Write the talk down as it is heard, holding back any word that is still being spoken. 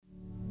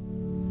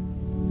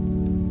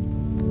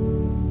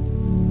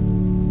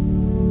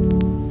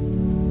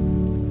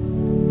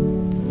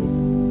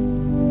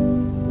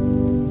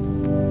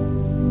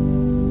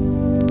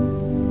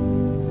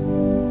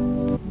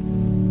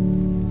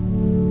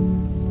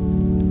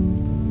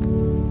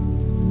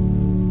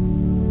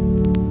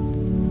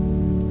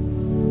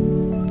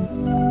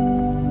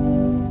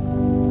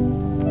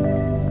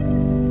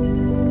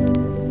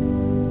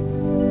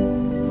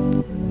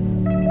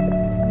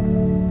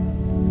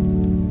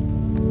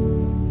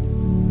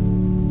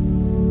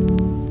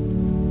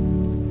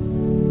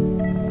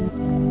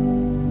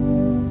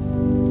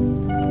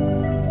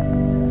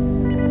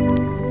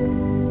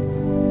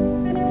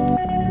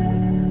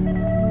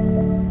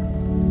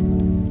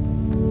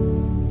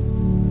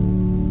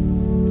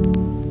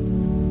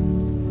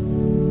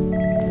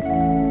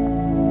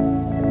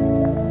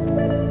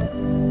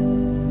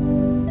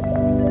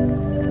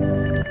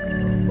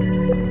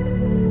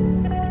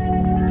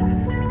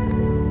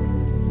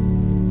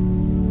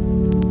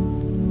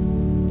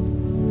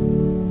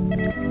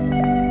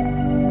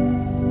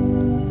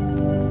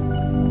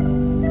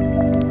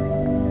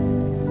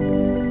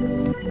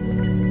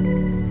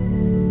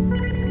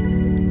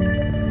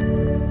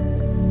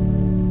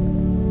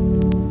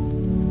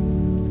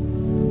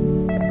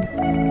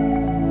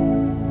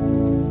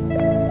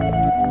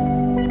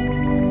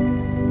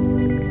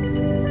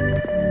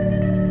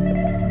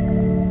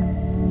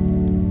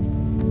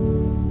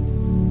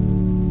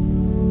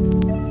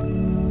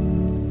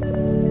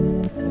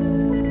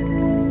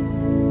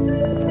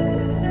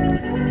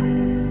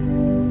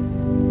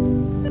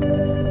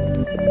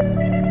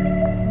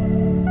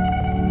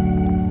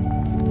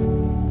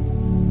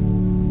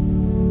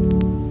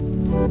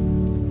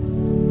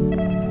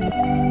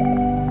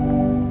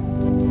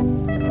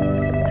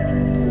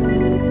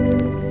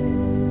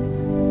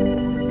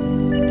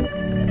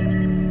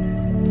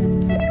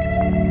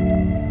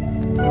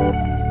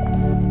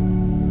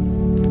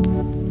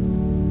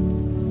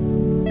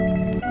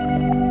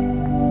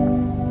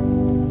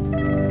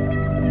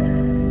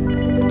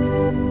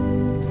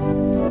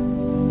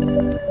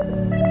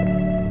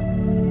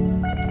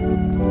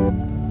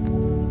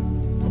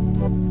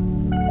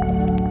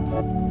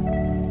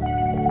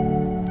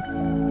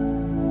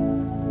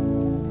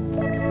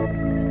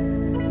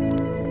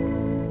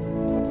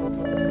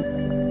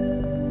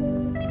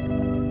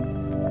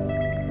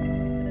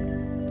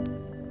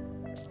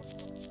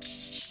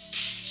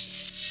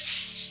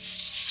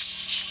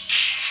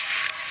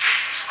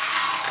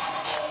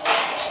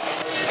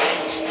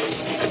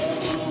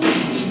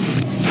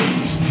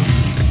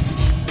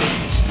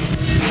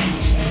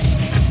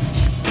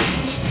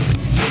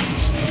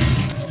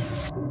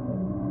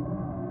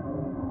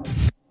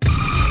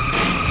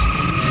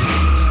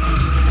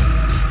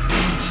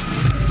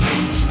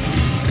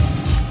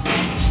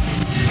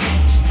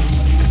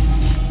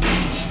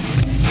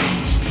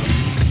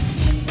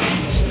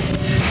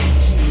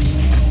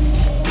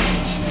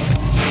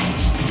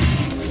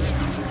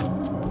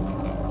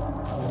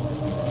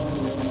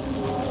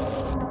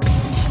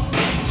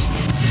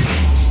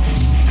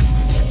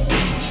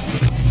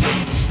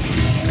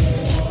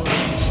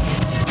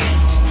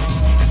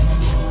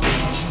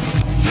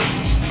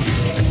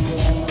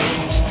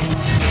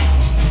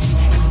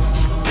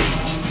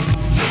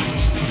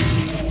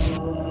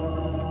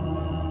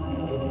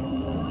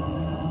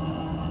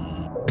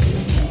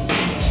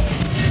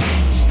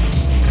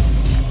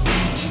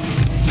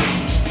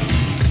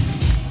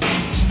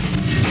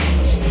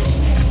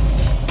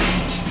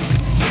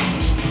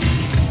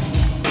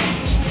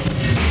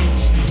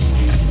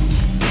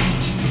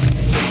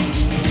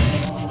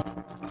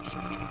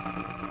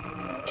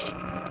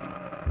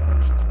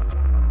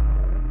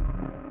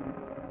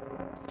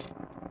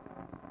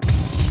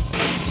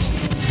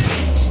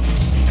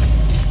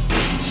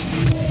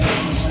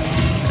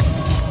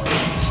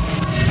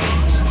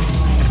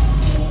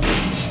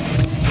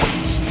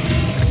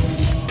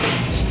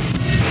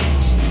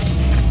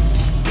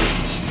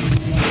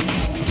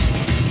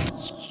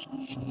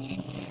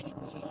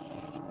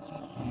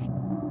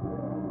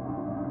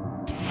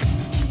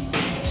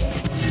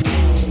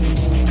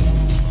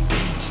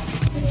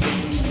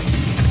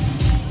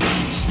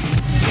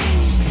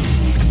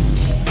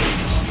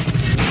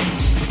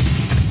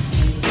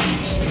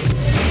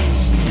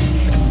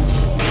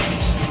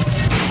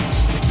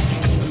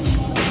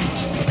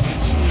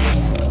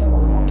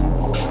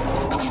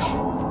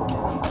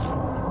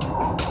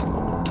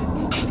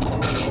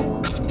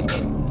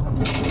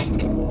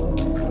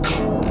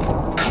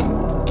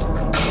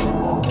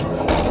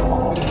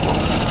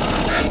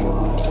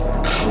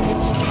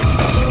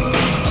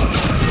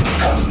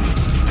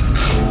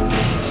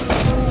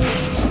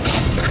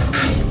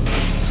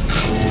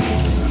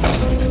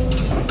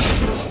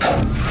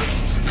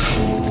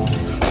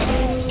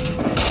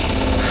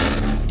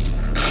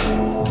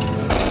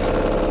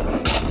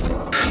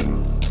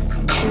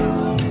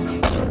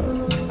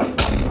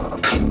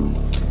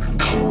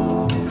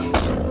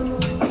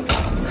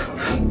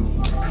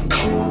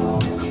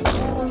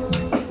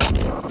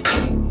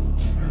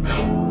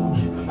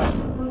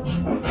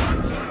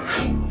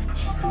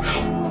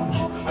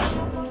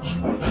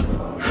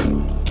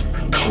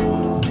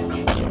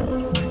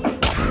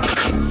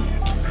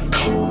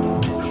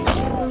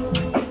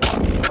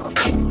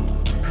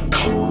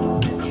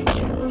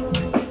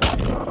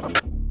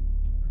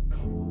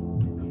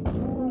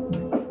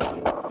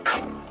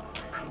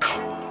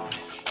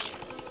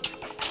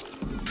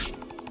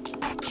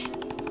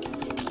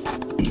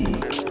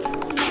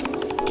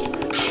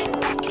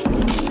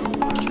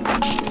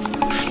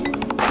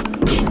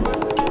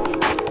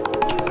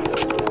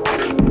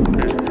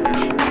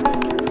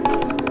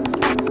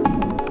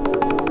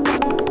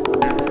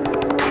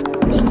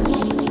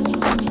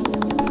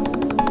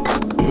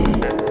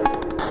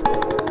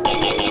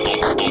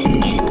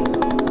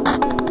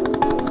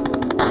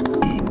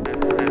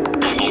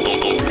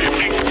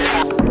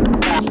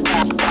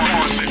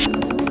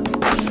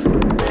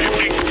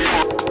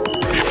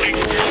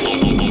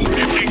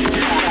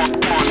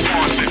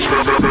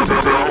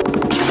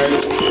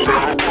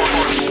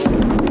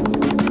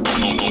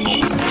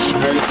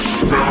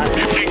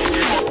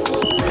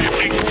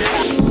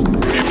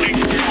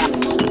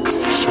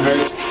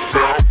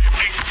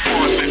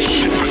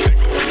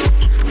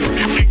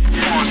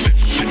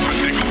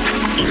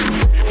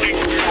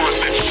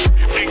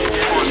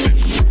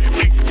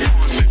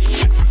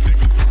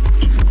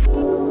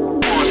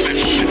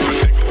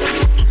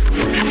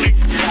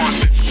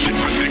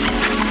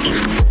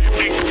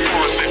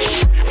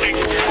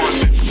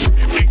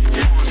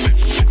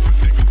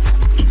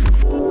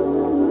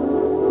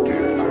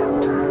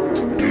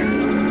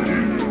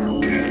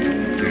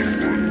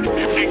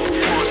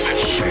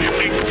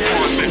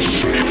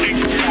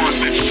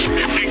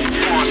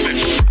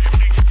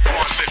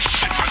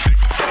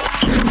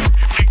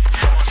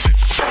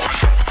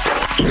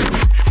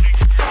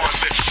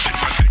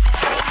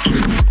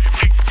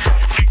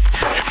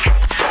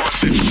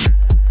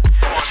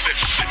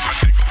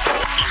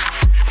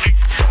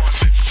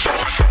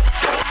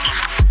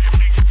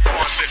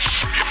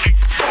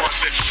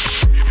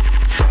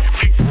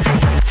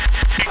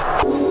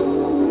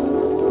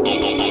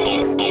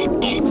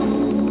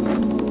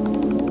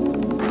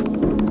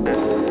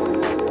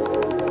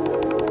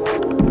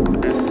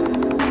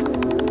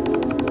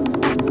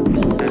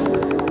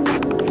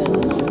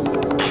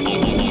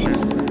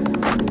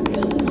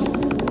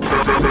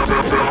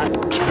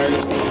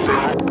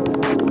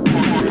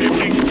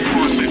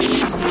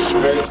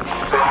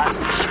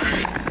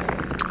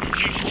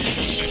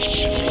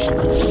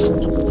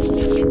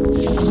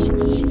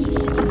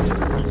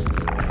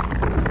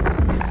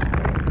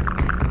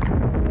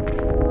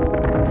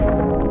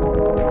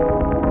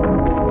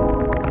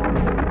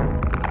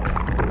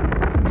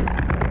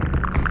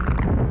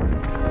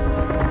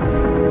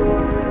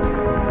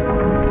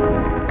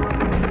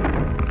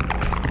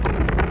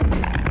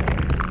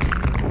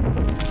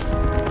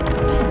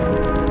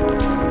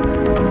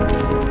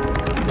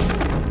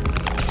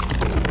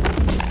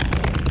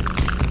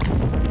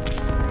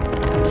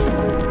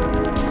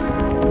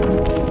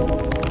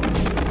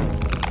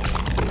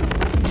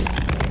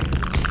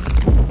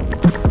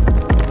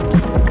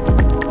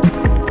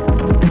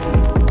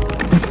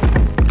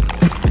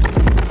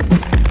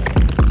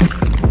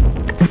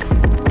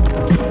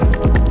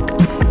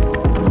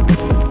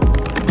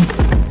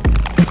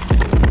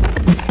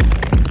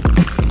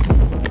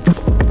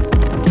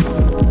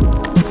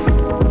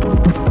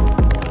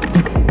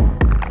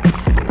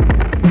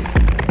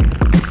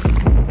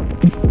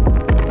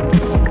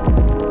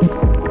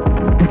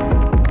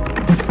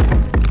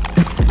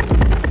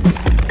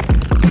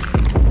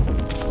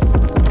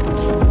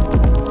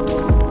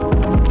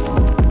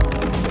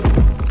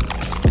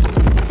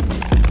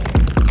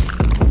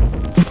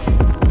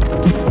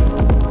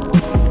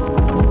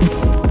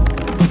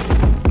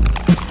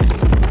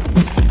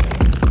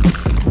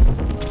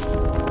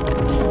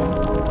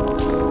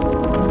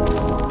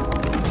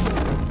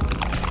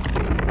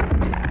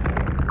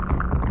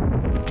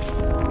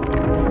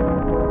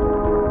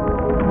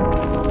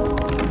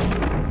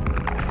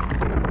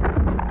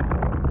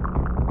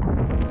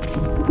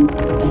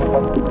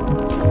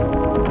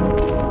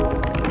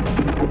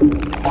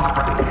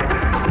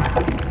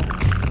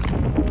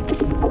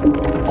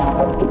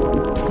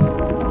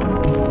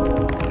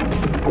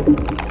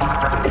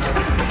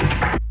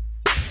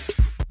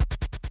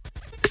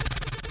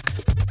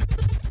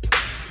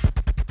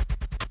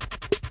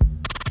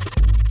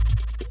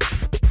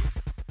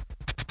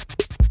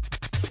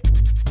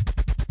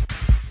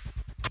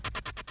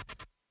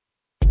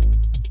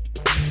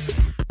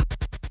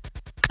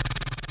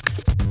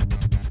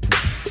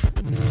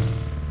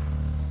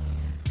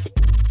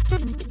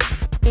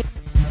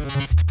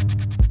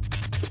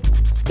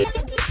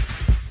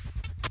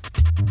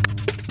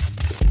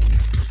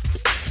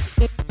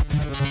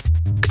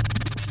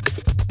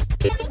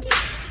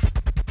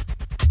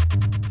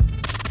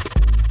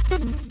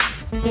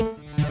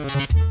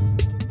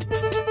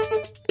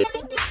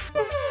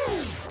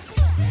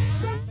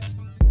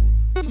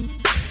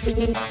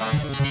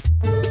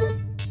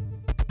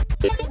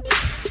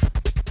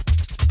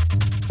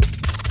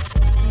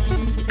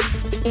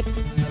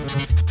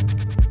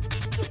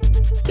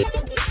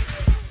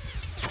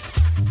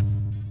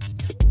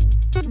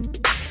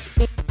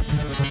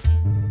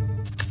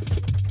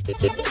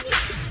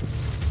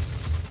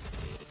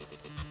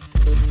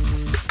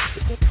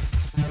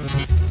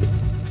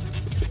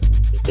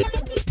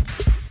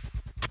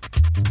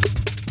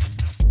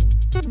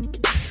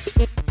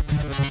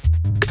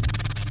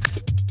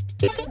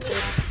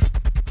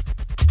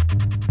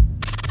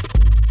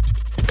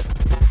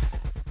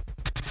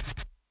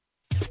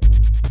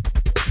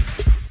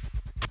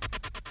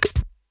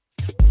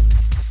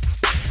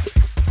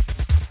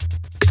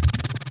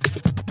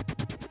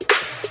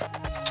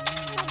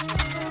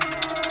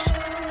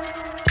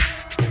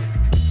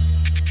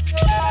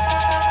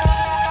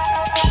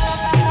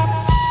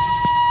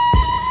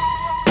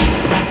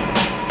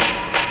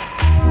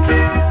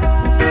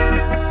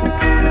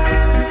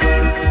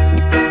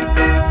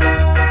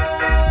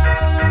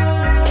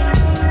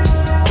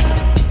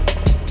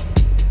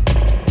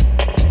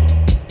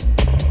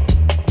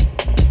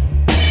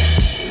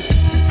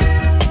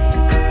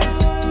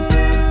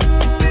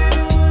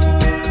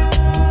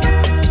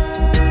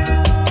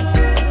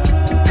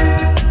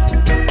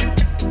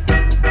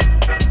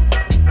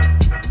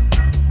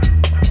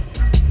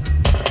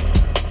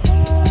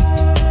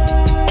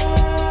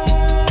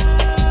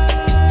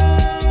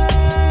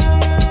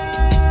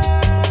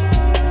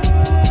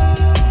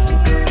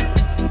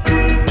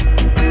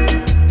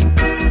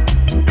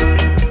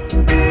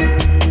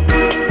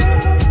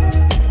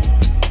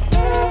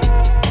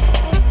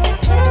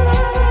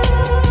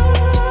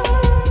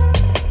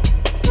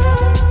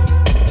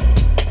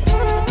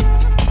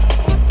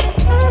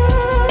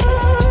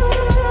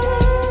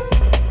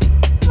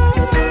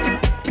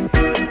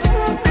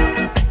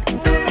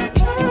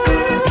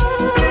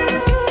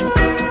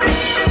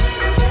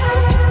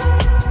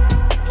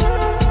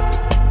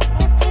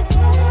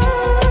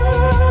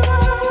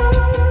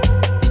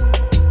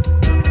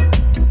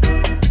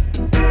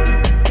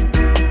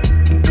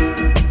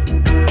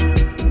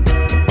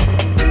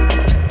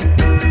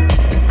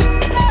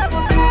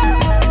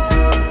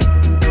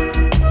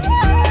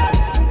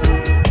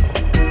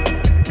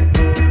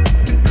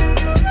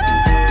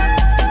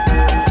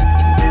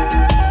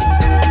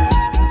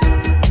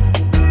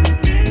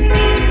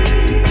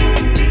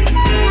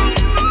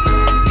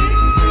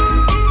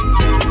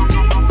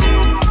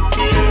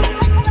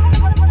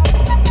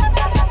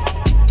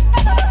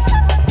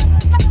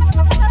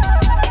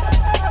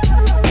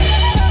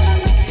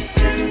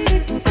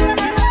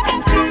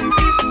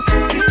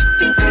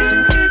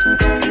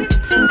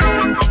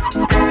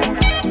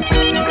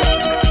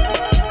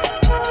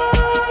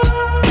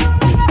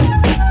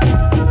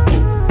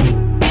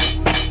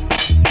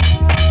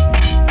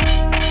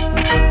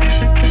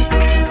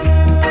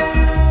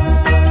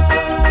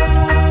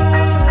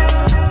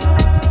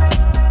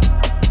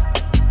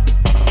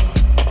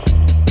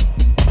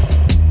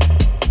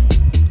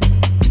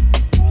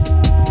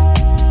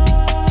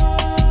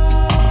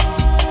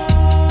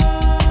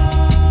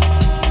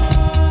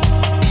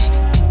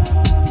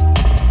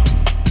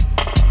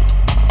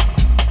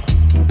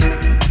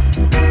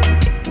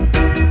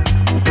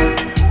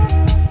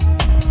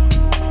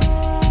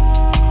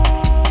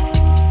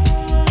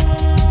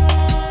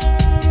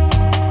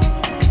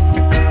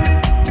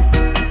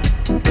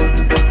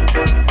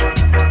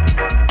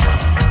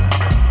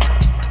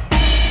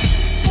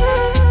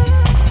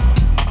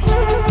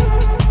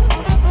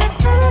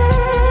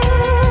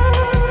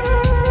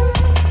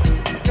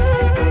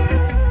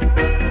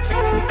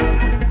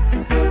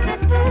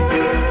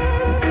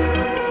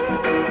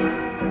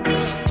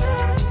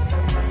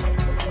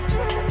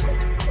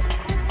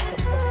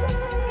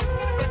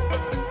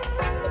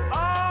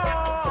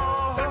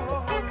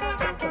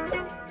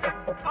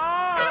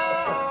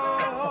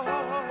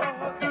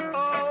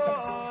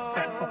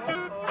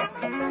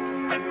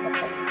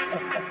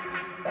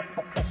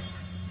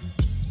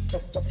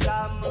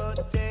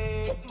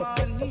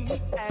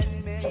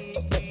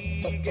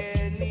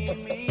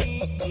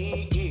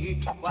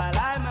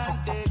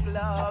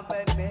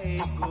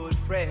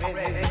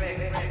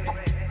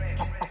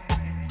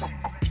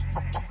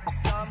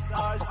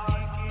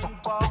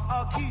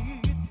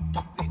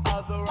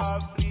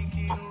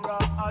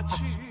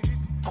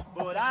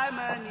But I'm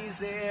only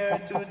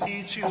here to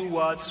teach you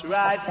what's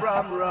right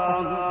from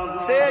wrong.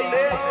 Say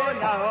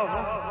it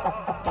now.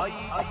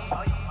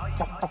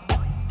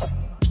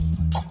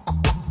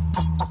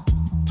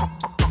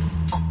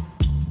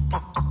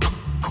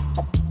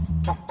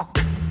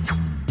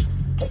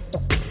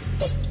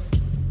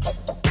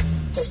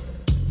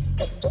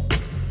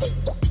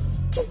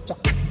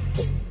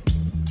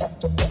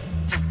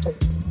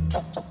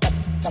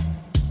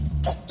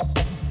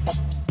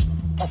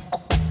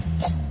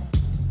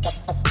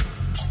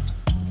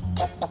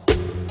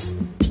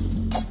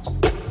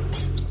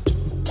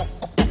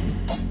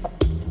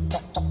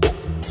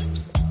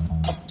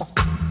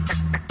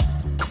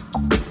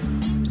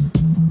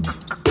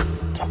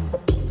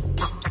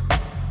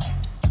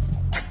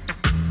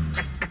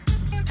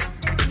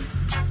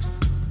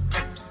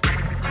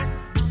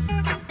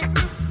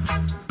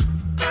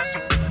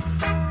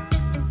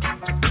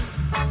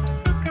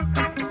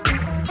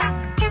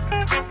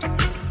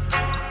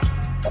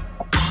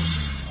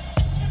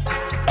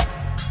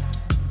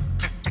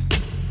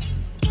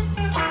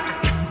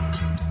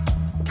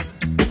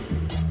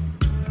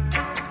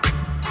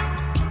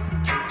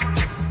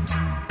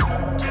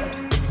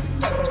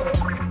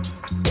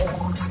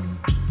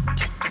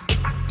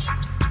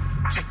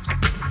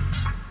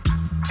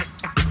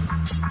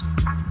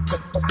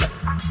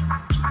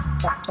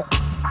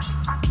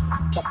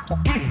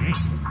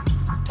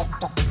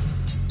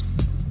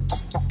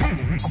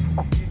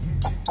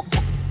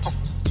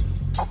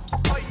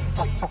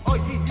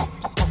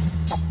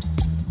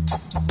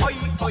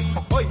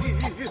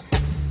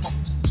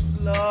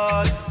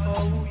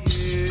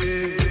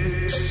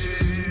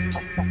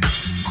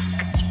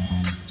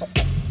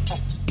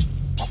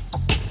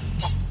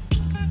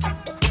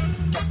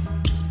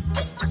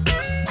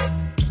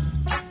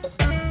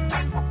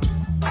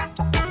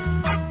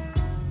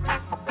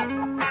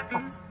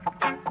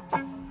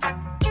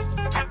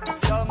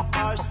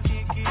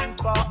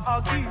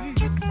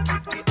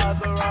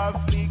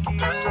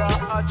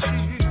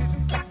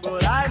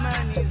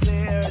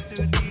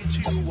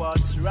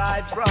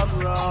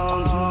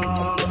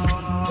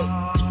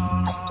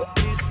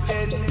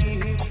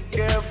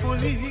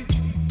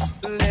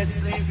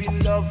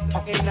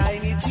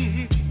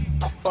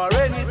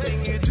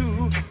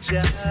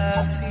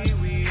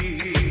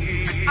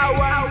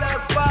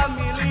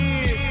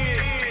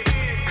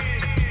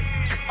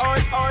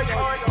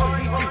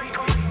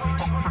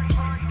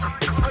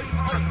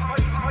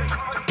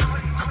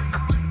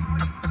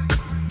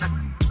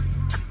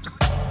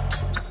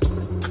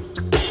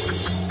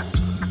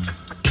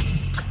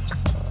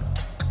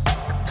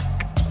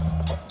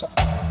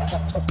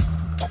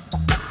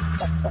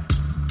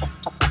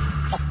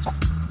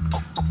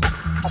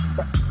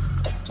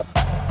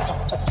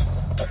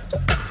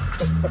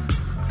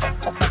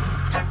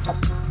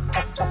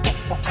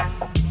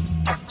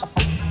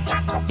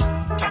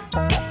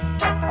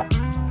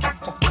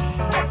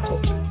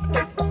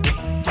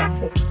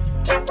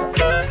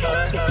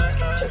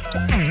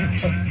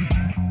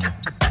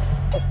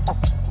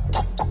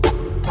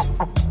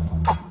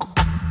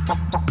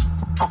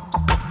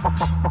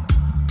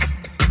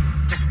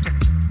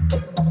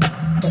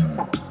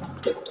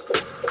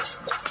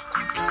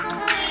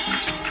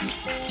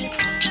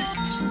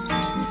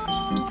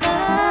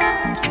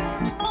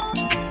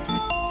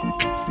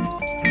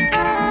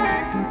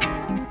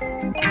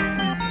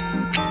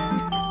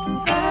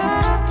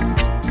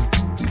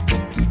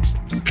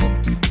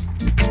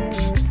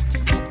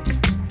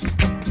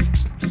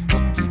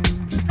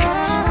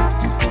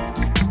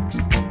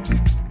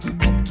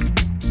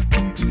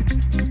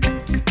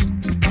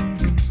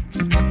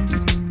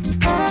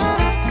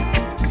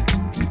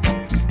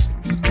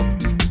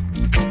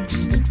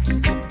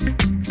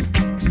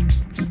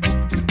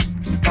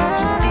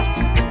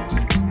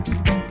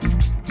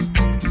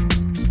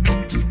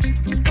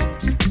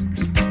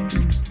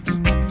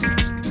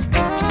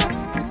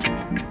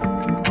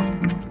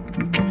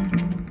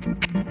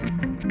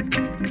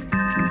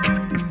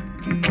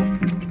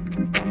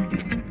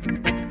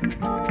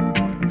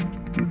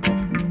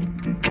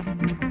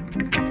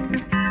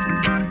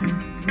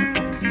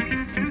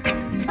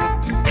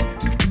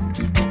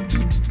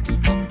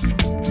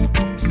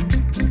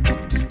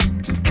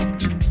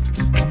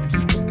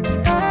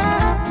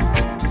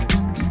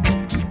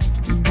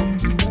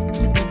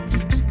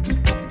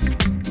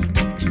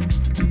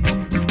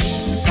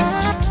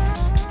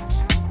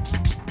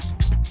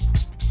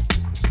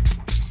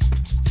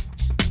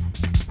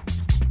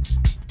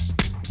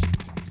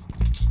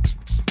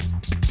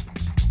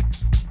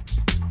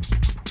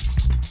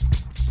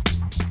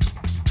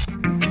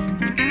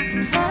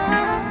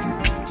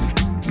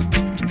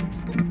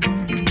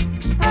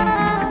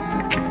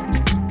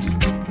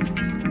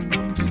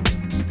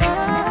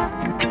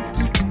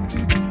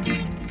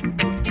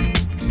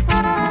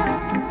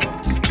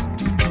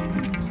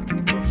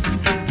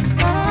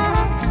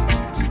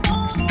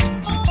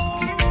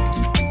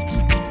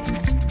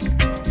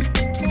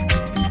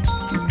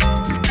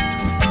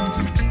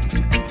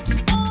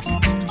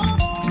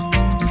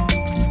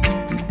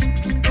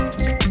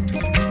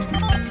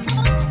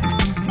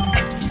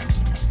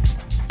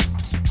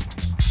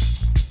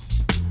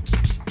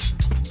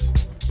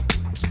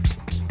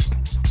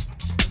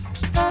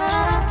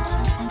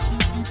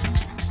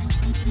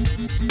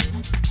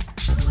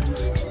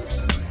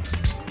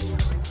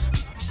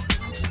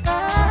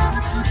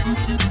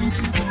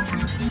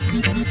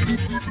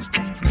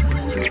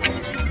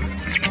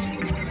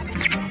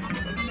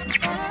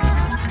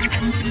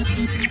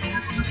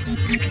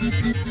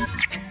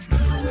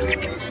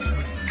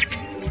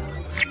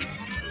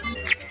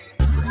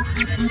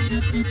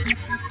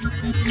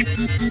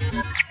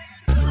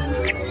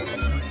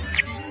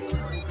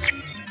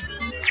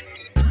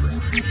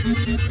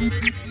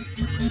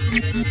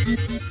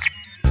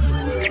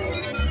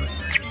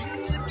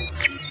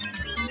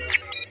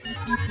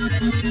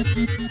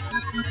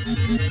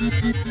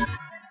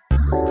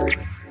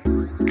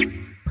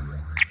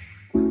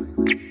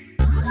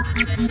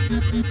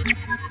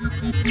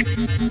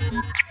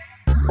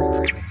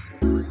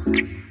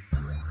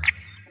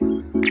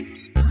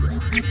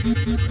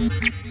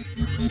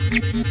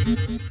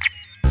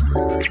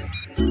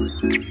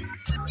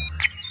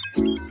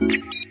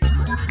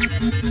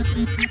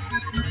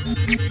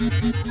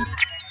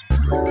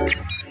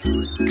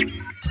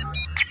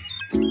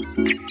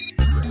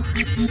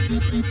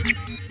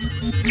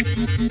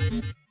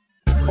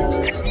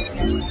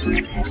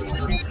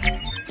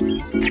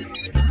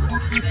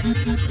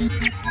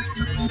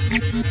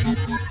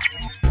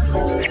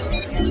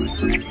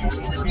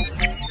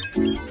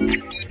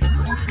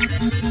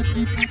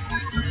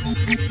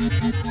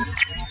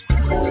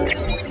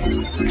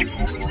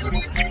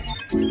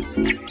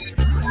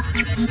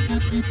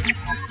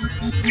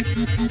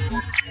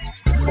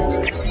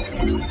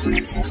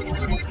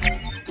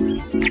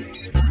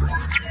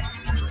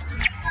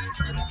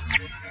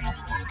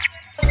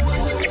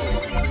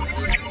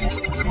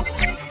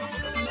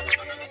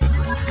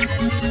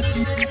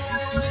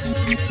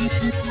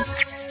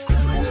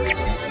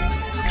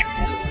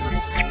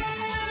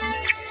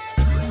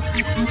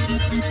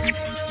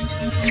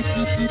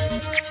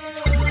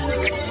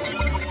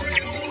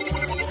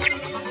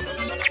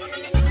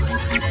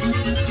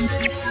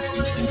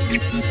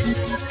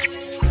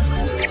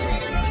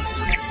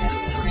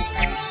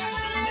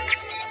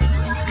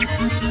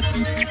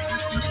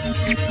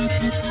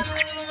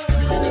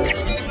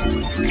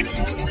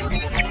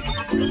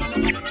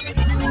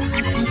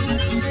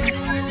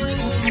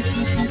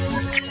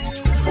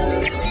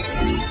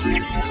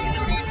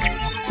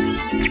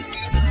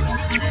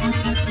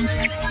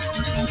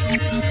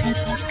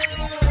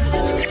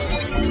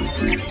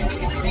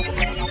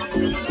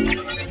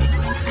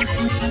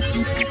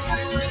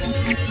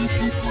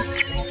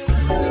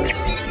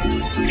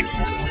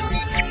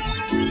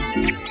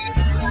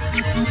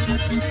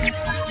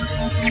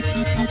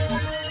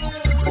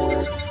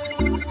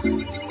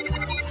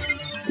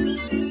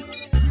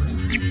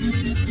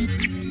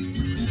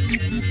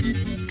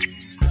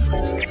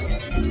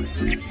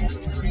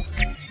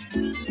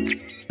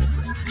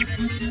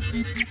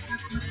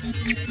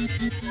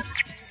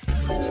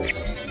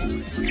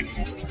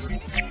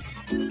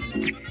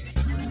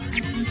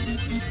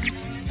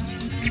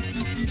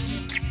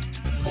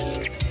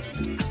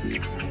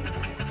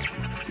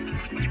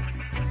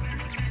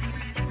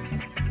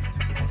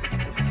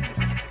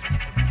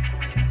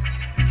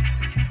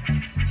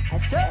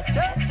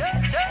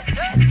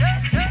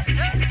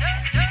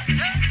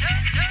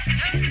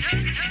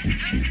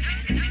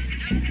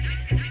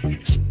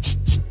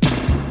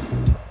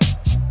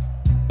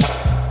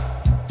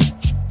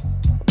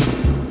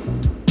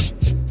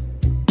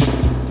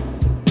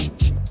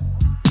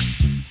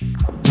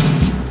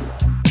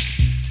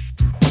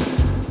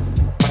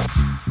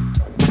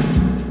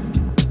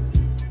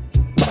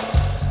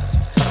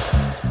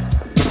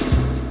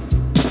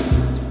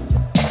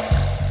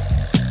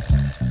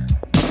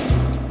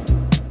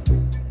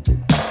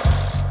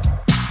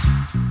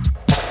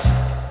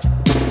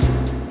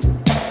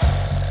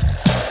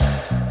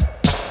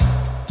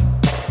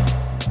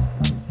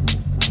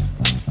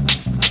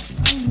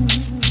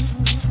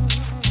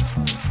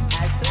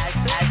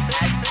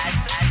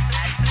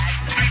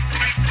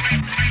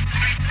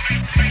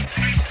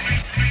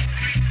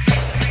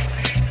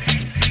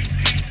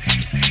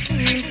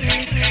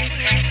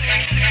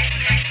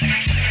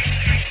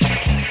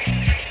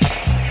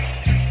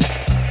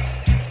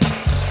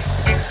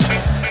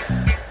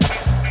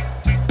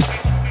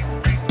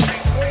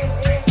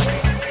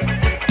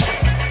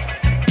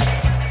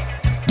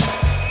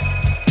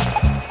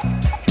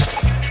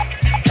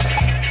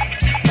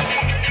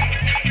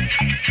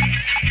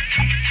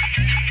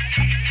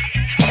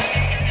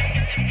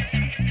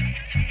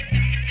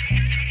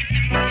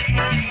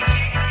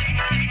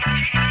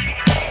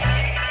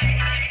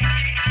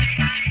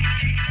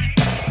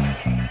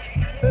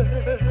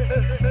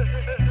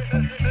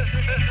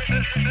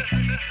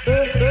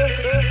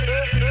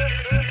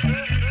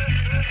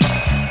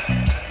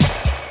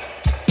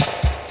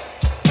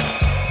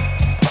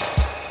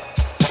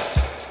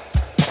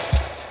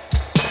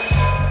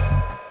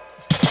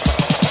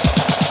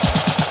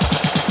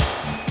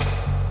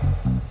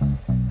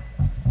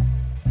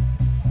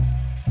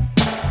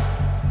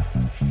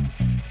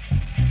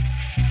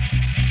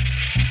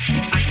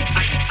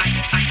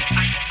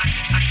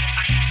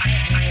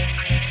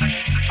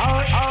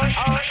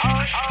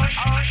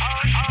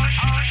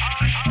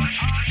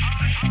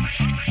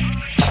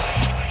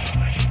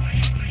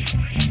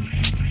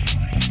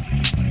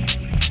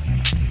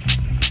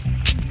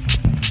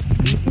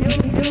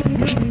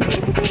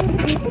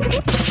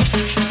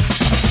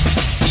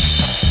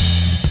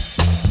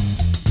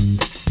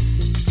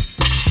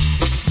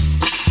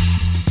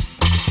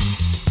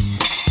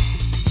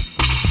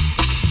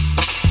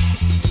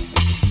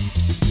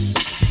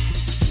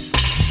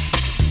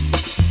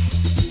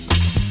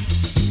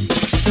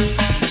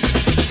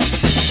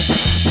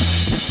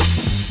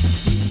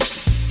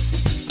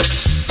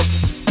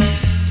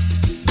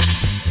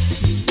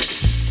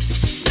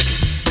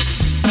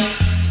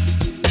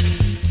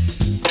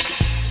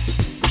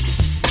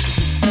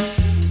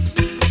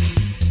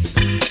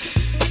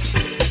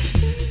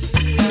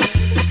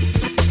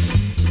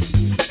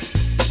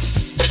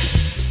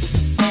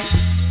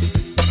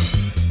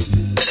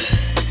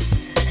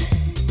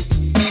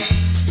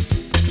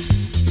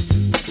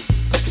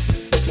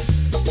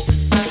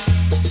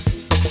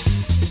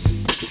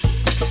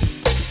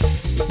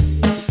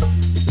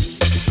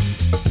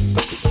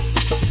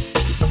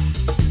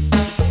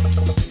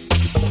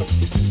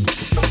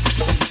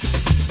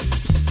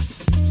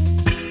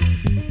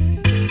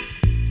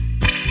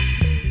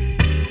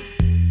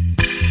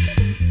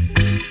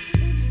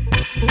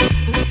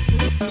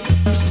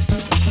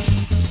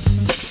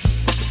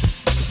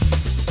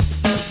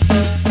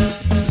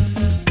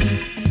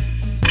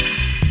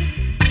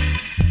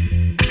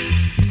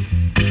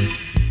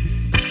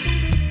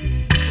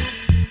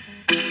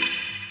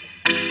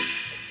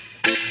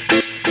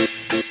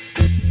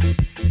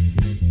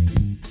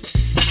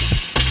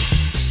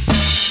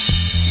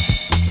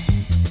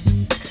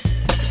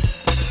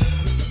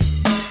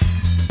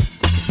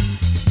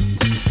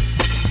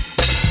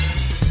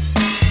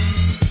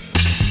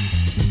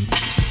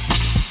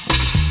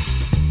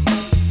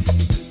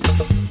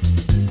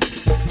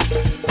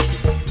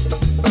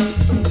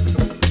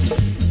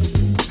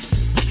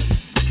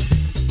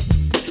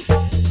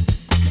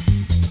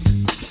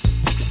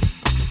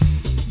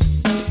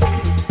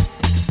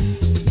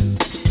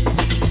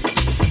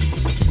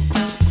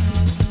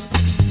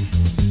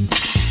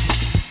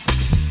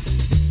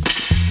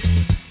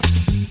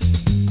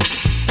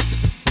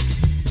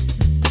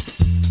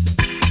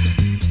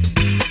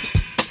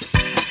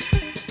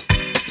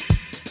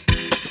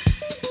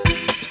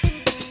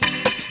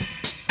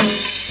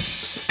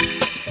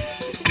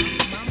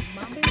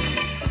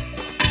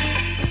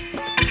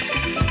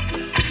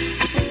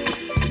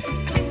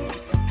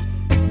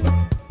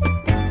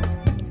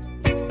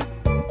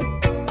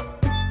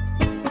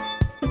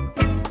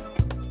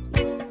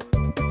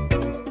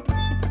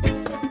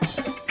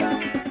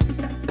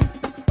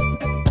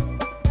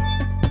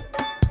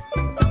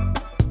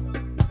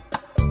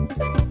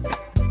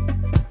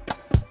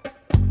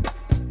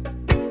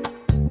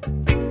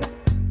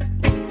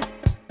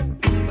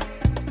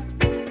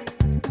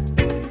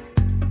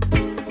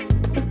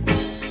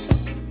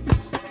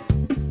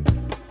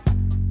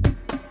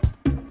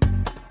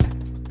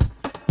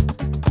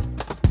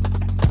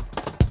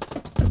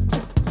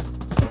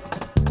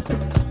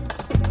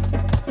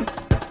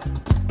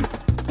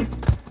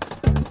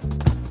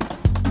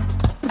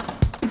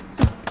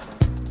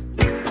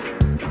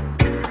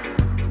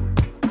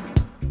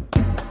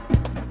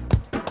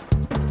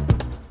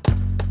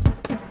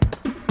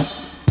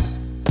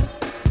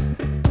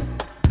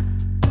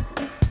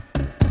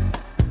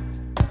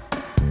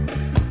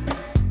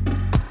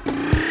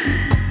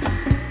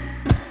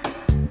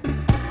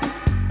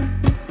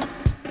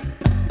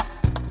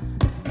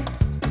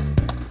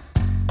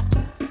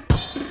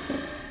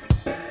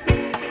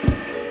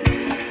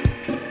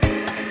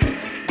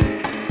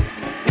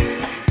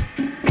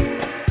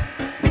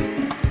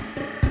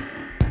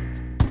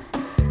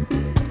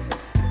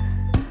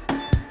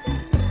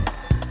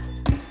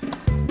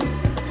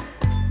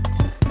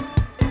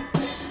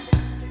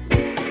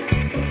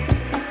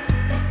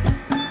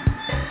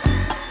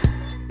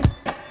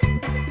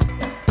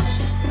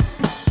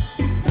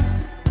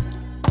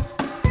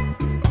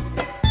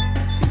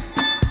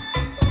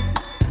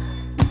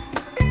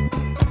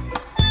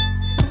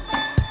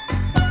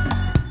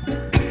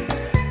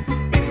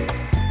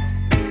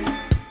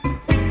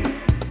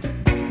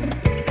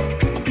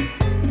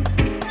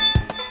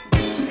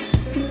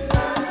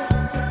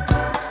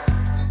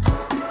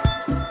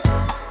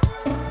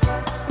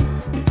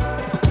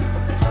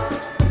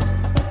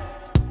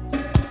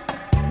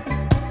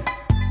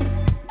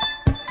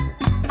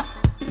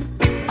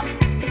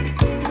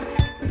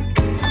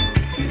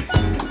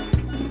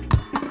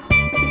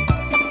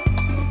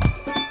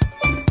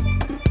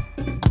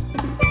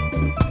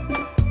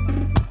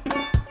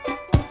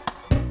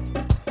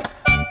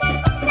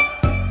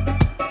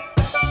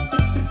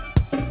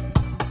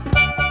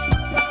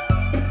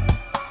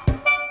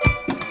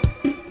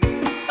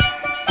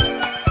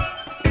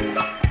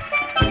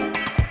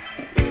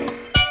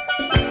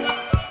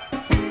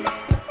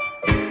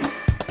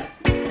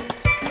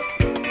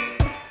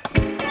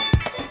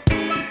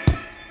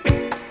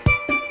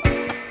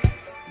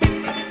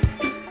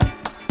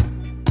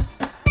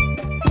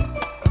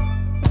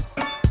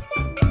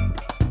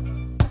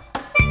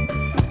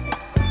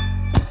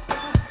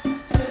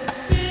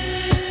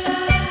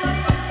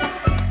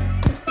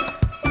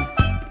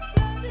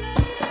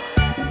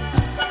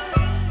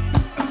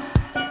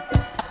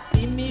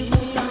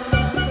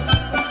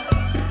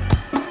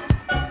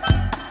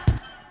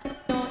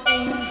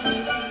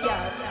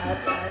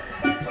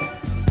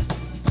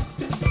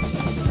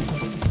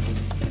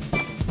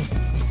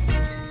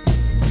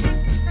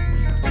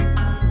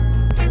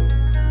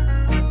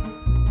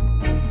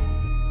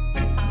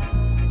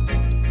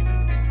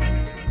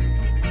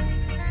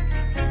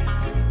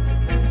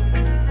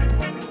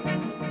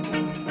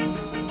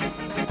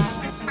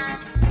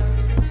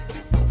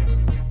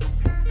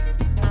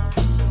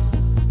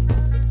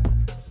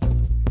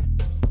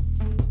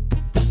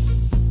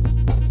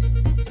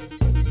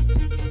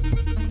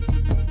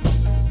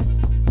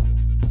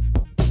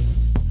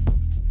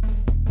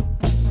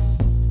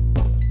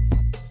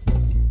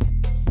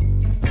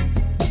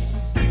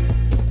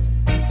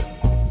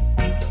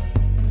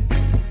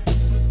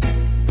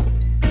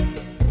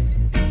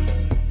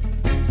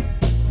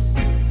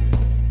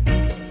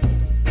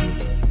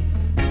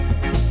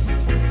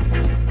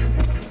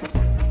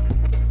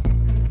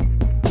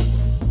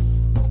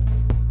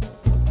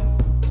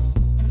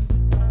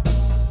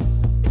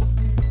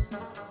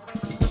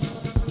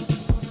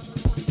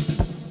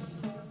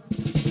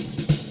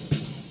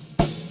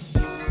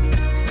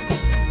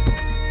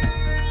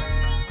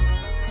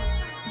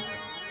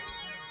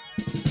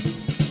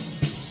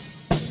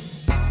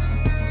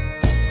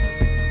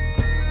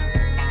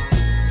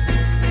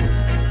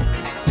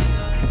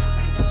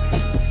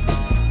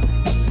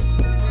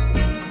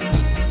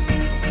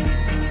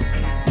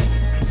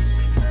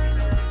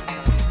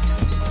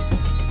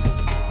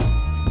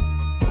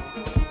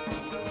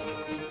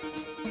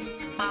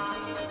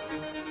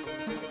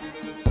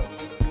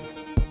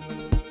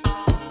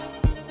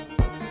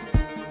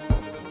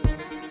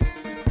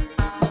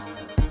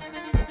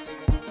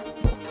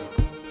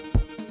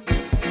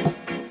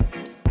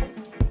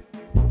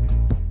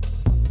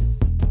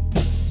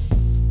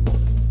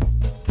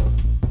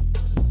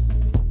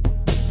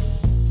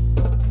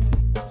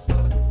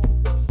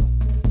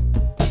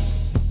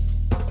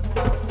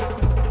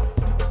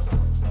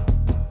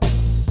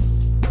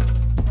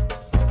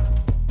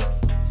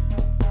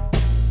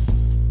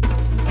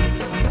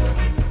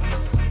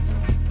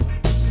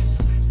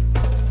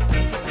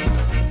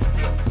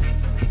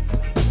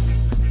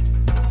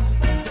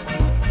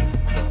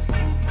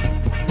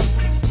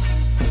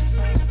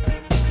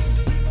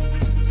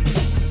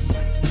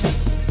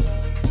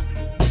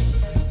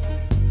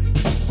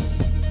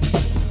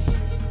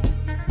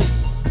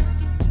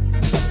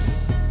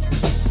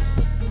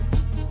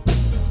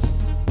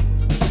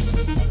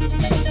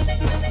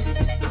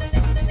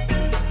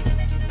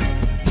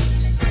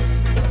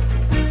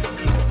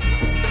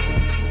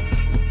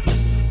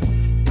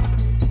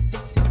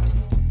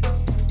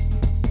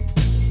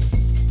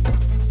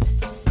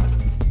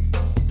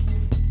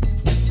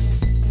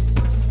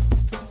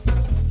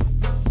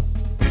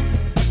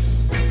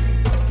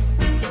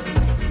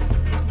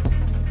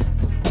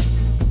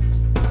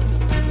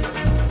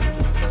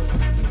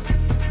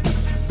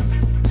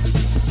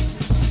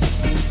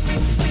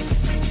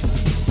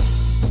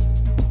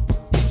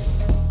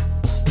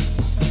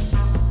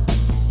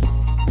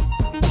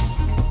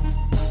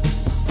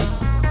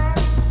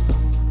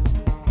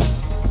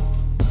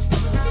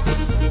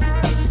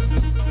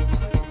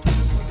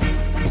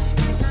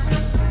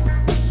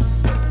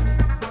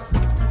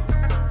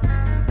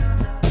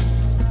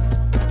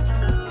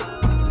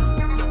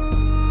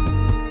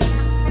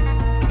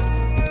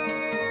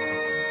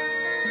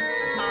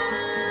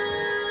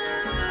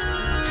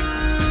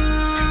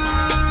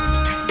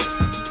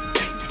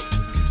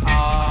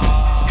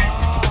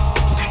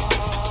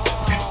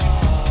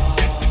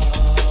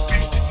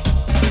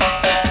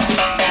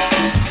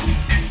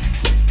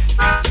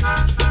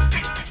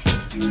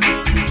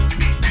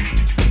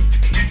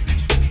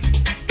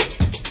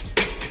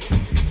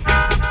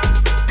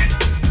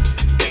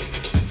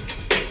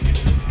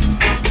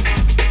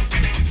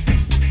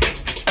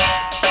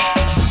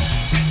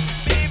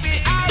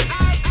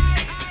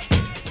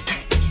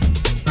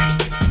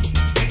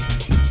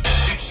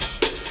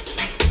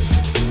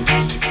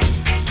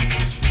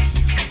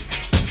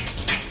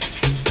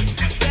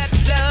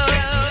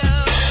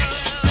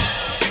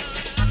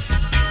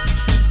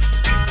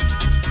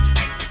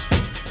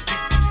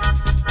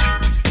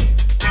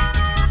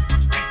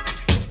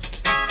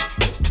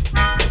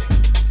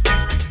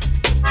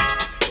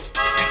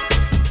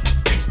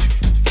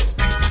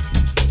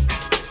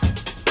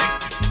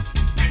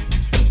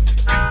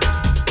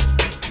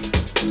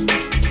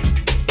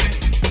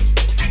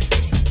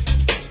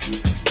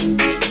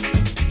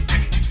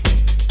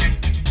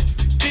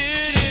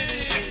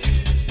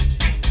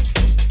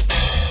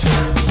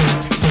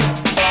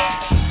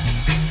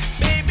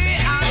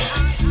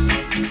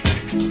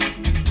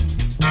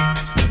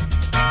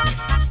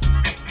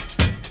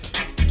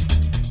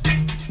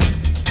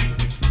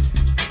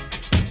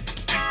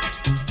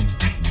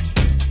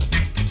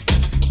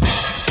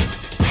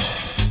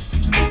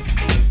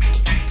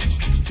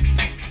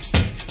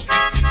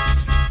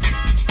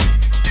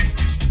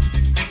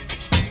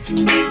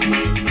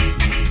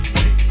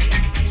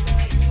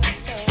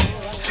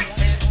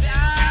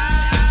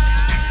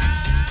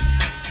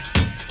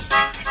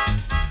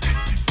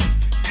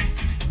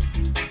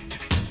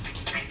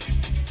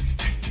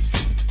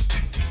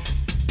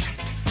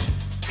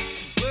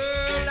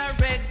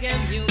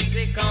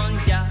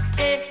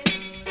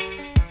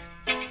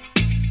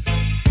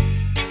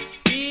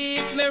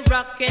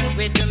 Rocking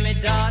with me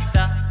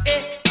daughter,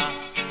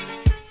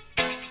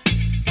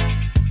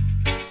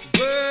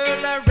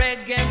 World of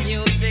reggae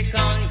music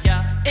on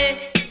ya,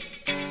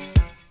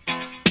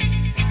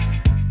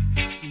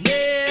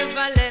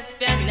 Never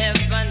left ya,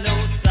 never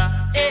know, sir,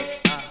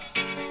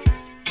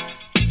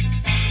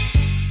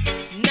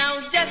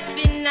 Now just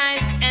be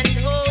nice and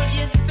hold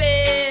your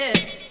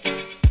space.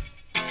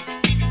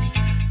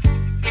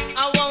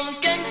 I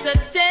won't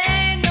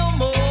entertain no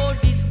more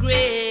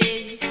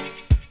disgrace.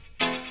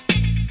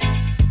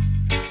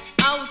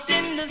 Out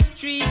in the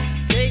street,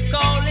 they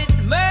call it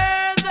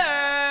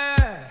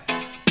murder.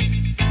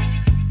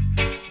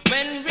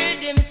 When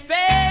rhythm's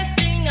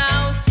passing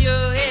out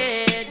your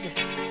head,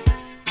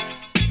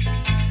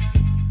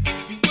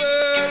 the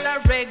world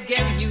of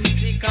reggae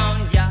music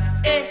on ya,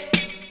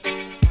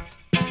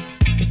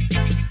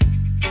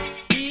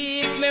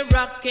 Keep me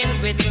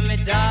rocking with me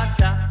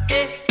daughter,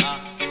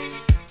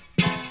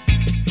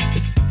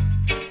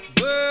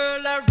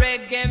 World of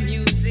reggae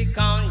music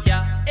on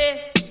ya,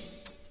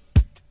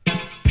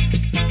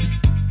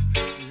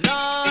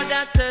 Lord,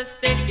 I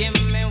thirsty, give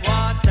me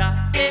water,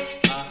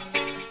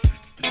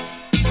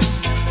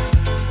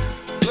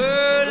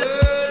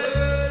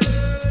 World,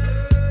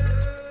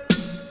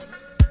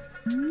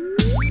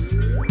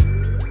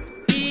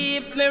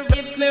 keep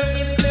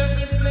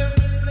me.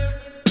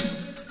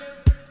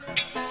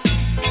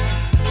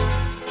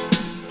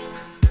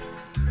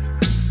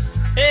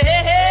 Hey,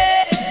 hey,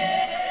 hey.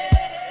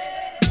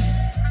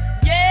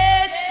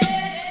 Yes.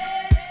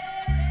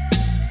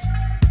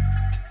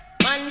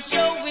 Man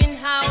showing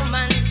how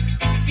man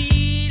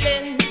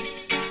feeling.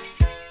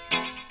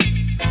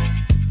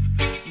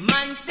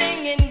 Man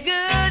singing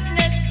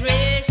goodness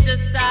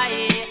gracious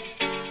I.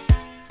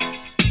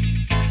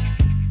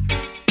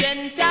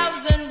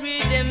 10,000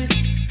 rhythms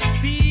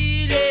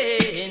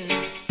feeling.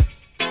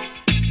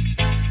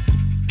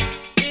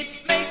 It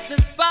makes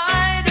the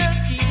spider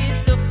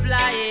keys to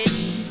flying.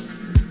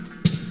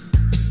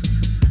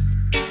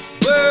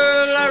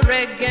 World of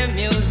reggae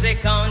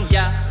music on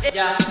ya,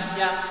 ya,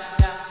 ya.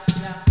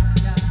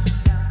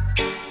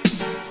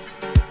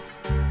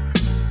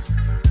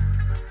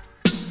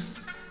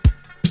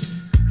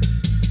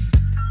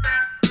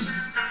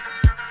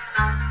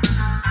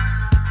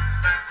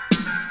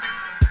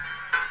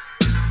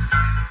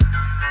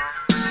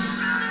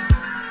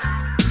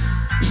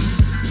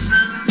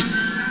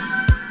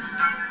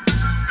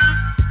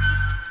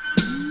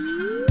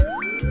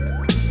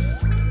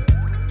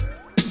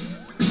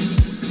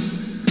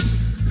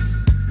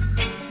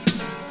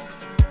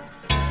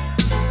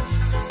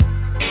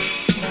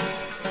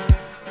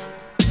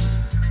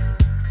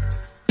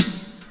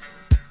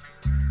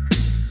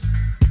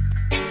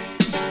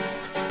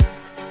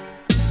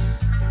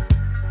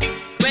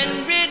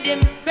 When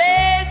rhythm's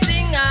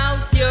passing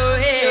out your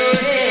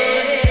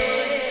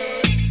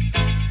head,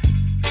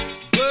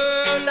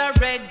 world of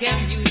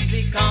reggae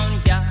music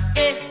on ya,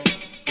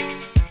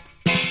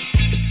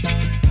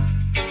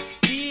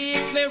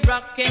 Keep me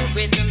rocking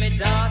with me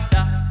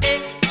daughter,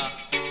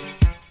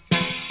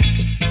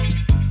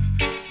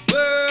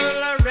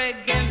 World of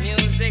reggae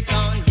music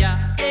on ya,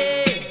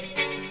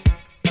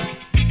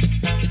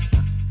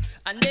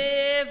 I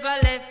never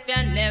left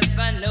ya,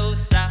 never know,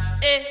 sir,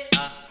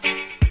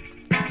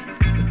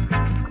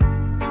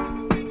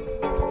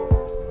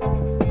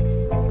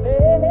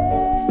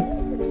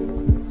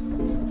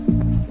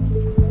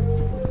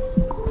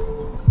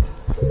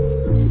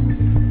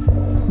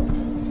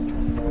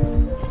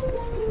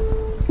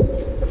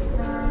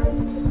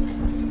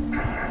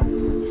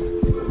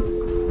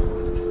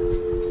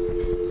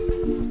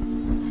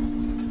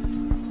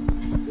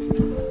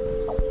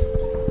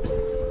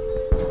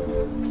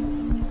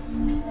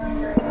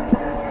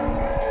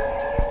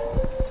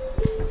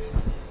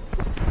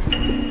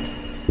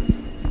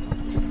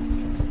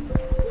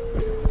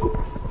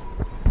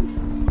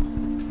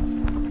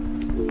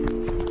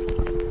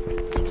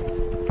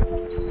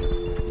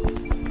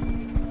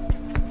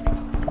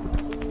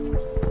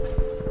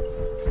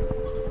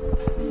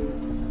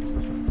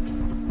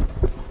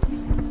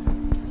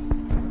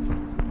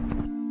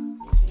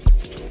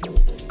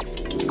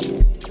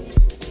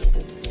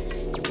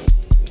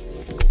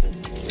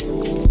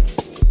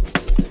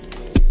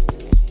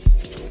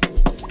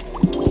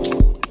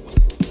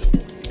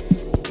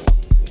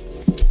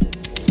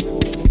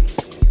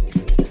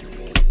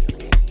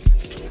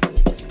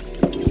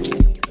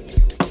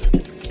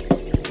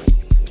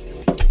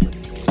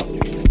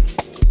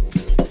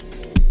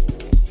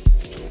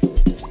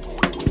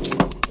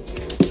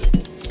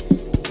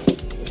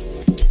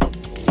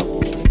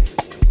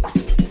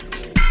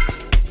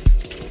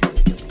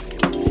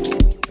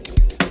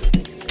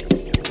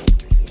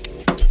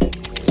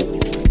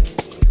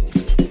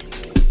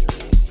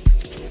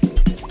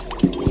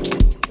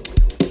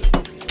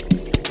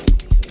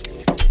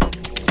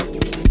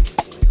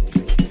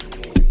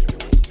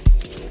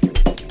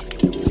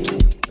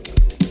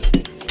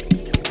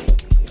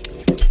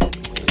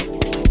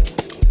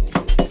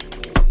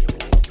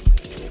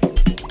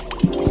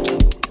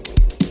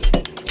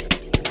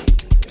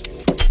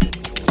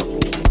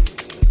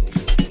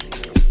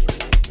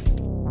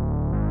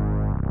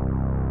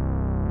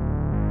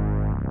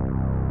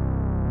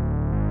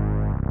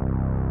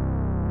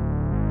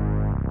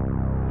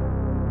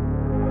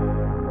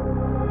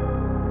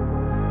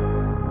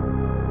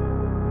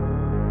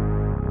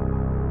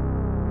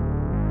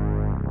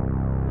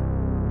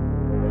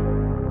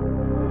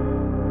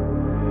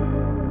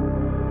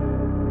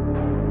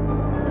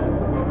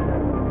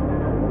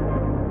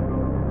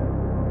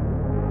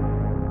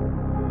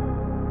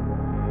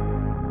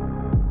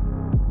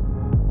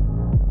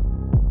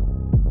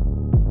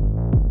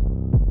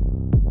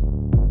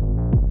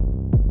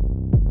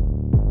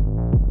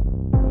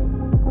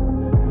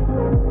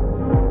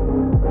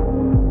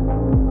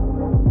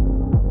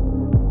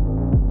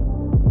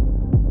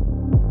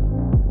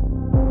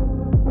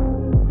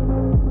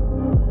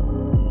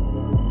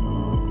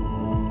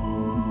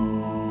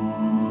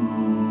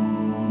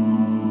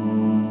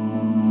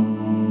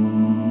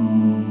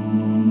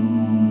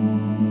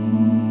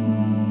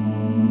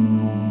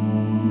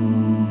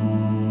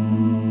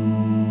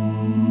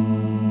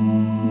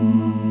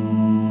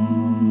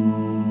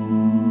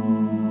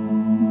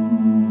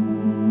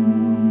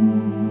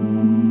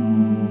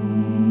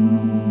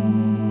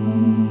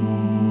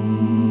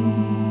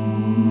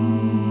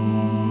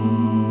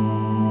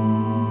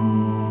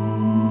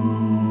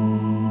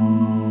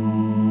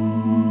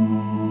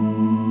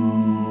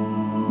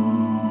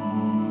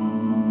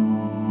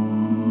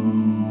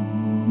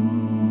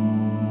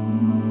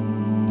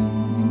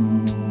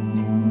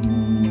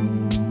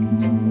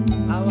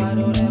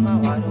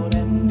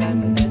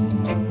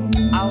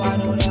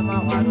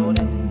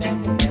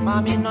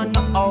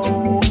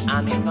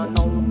 I'm in no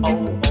no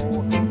oh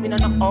oh. Me no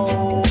no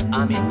oh,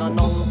 I'm in no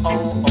no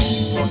oh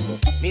oh.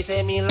 Me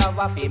say me love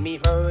her for me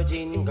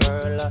virgin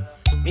girl.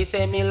 Me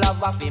say me love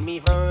her for me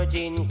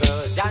virgin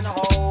girl. Jah know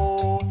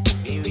how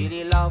me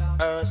really love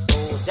her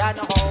so. Jah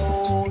know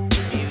how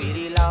me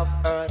really love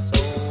her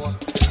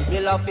so.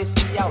 Me love to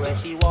see her when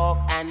she walk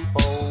and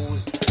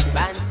pose.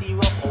 Fancy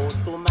pose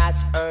to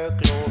match her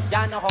clothes.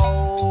 Jah know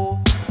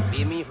how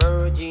be me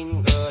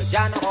virgin girl.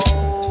 Jah know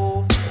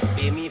how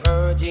be me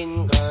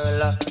virgin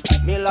girl.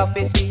 Me love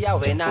to see her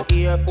when her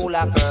ear full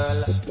of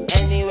curl.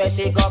 Anywhere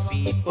she go,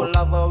 people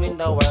love her in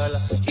the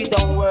world. She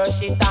don't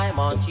worship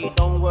diamond, she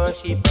don't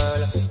worship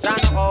pearl. Jah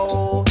know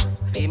how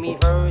be me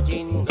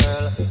virgin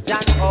girl. Jah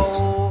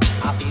know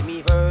how I be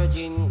me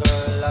virgin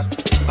girl.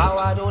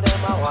 Bow do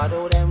them, I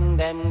do them,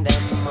 them.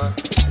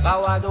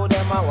 Bow do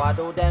them, I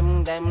do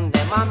them, them.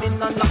 I'm in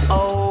no no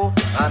oh,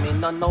 I'm in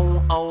no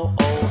no oh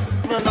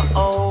oh, no no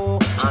oh,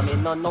 I'm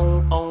in no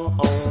no oh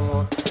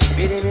oh.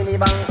 Biddy biddy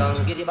bang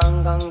gang, giddy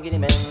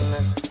men.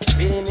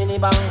 Biddy biddy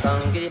bang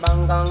gang, giddy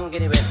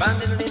wen.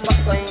 Bandit in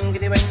back going,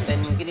 giddy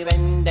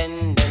wen,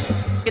 then.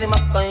 Giddy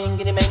up going,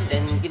 giddy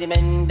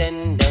men,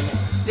 then.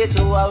 The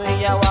two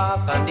away a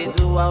walk and the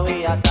two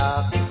away a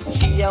talk.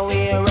 She a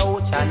wear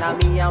roach and a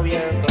me a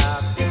wear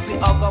clock. We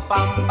hug up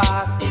and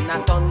pass in a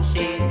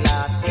sunshade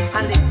glass.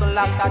 And little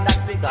after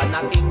that we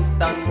gonna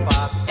Kingston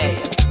Park.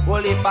 Hey,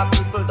 whole heap of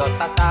people just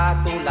a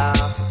start to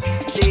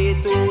laugh.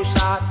 She too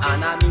short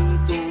and a me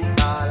too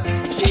tall.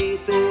 She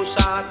too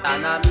short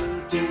and a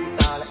me too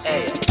tall.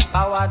 Hey,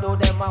 how do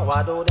them a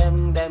what do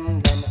them.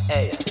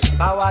 Hey,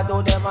 how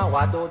do them a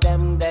what do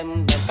them.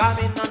 Come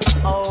in on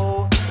the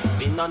oh.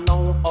 Me no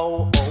know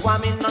oh oh,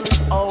 I'm in no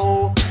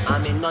oh,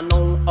 I'm in no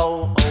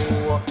oh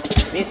oh.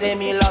 Me say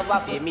me love her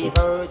for me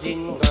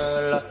virgin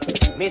girl.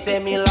 Me say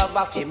me love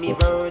her for me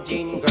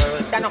virgin girl.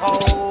 Then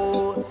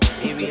how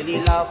me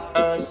really love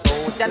her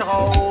so. Then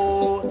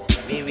how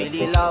me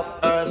really love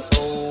her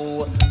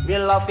so. Me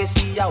love to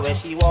see her when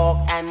she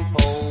walk and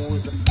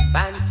pose.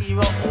 Fancy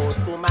rose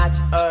to match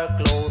her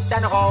clothes.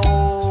 Then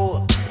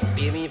how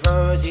be me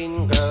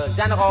virgin girl.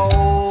 Then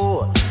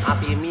how I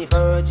be me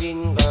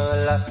virgin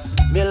girl.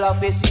 Me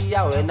love to see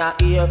her when her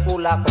ear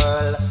full of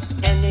curl.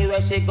 Anywhere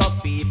she go,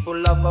 people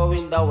love her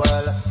in the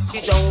world.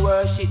 She don't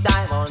worship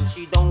diamond,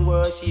 she don't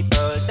worship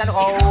pearl. Then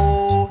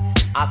how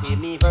I feel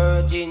me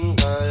virgin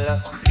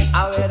girl.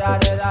 I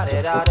then.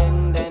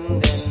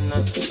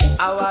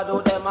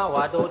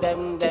 I do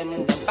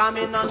them. Come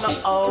in on no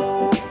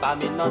oh,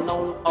 come in on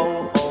no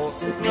oh oh.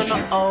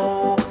 No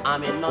oh,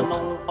 I'm in no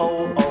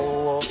oh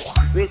oh.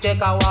 We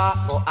take a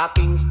walk to a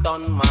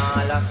Kingston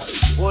Mall.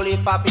 Whole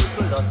heap of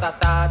people just a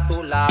start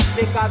to laugh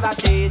because I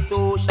she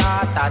too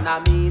short and a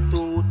me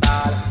too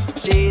tall.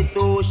 She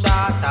too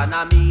short and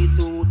a me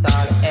too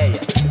tall. Hey,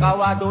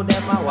 how do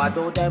them, what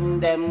do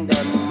them.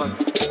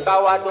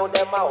 How do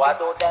them, what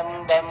do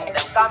them.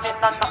 Come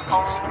in on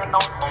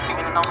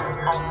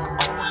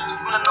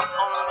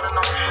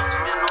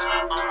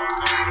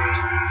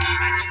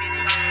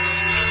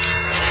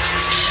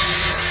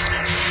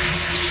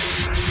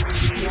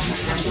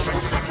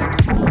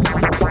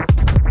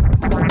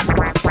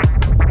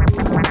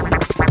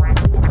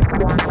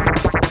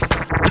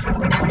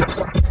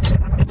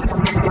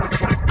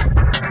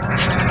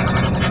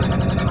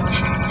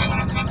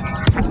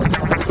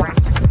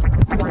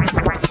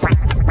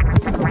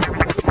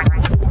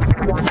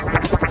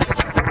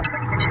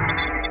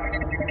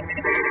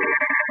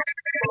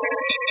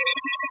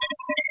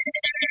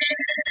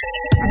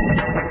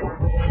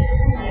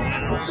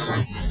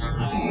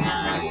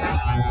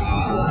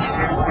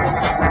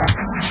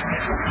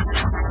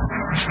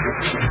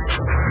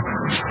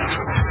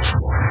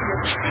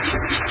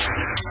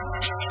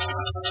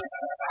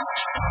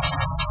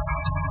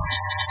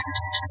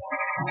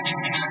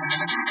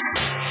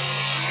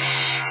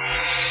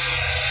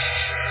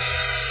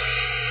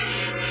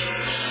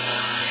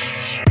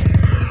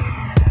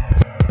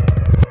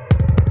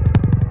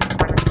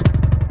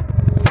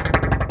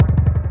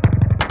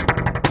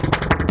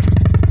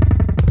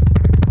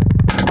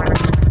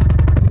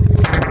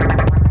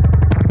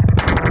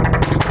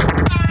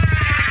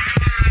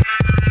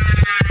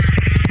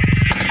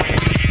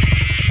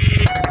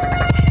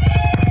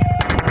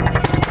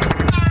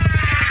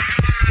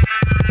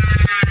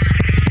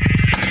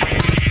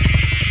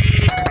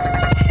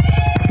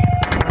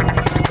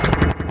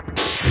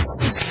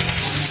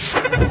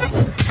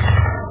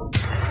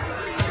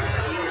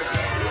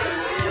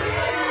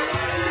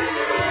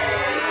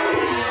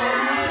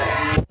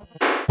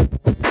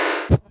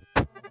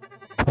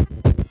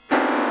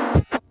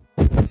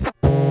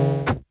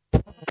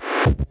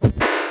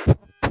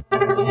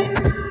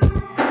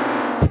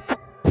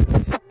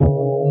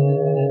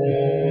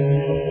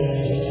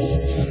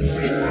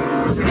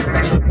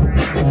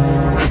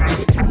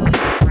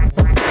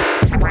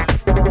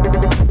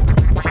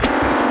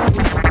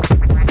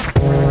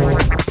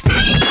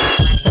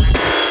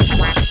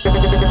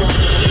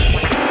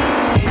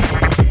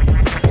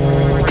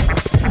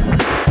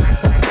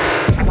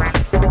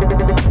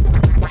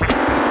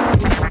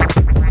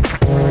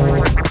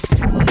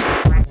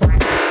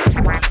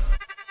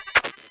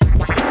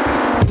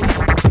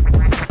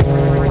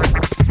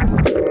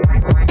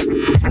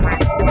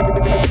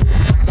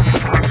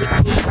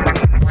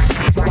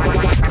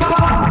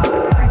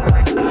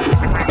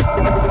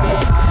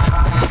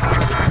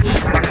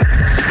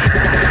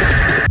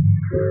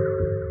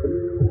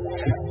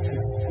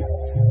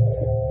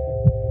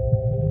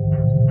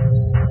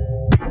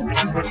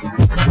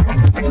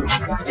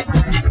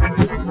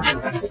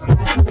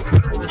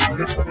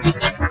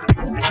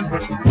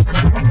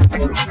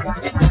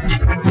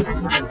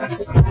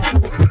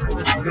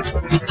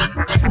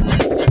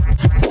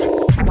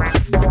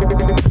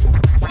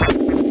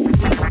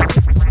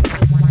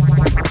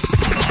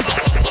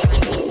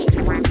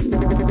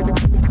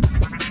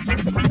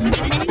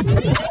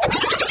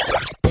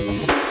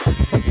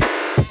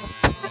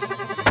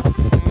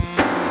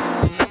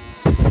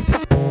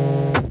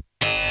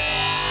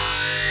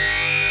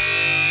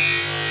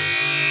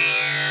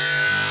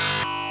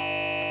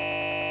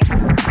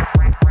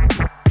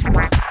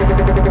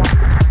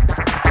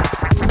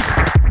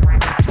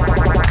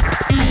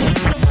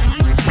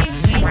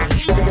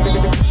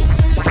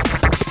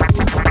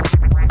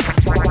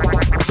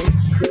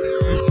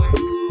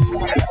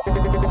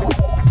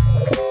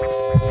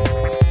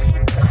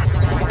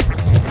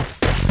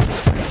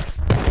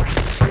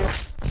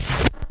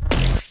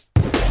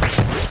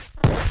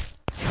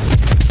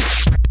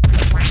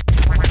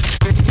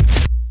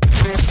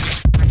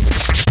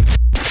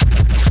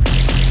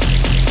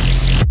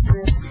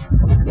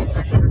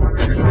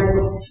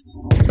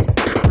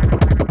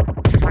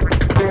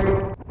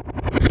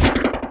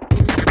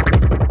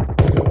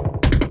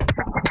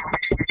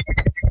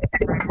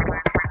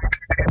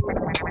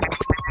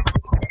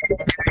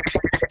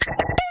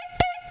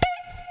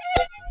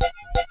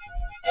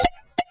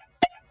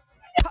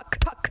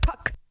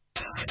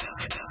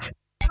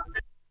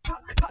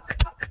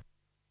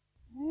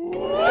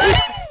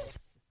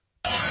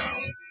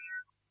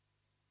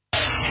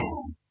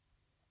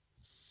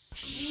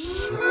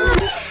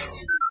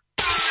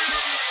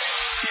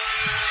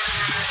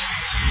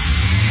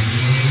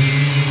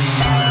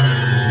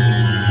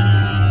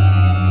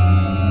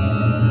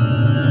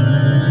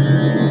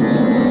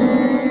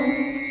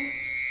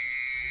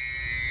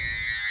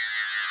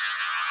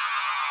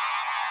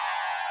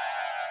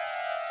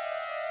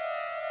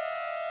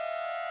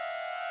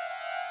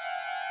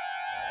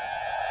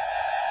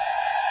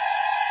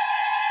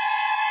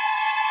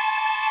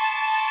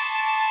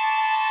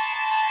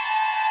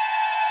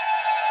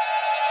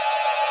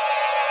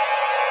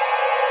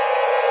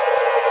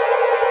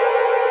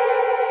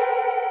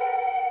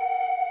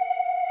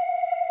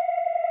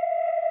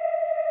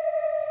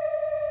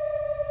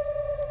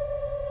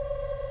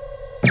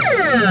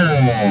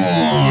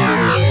Yeah.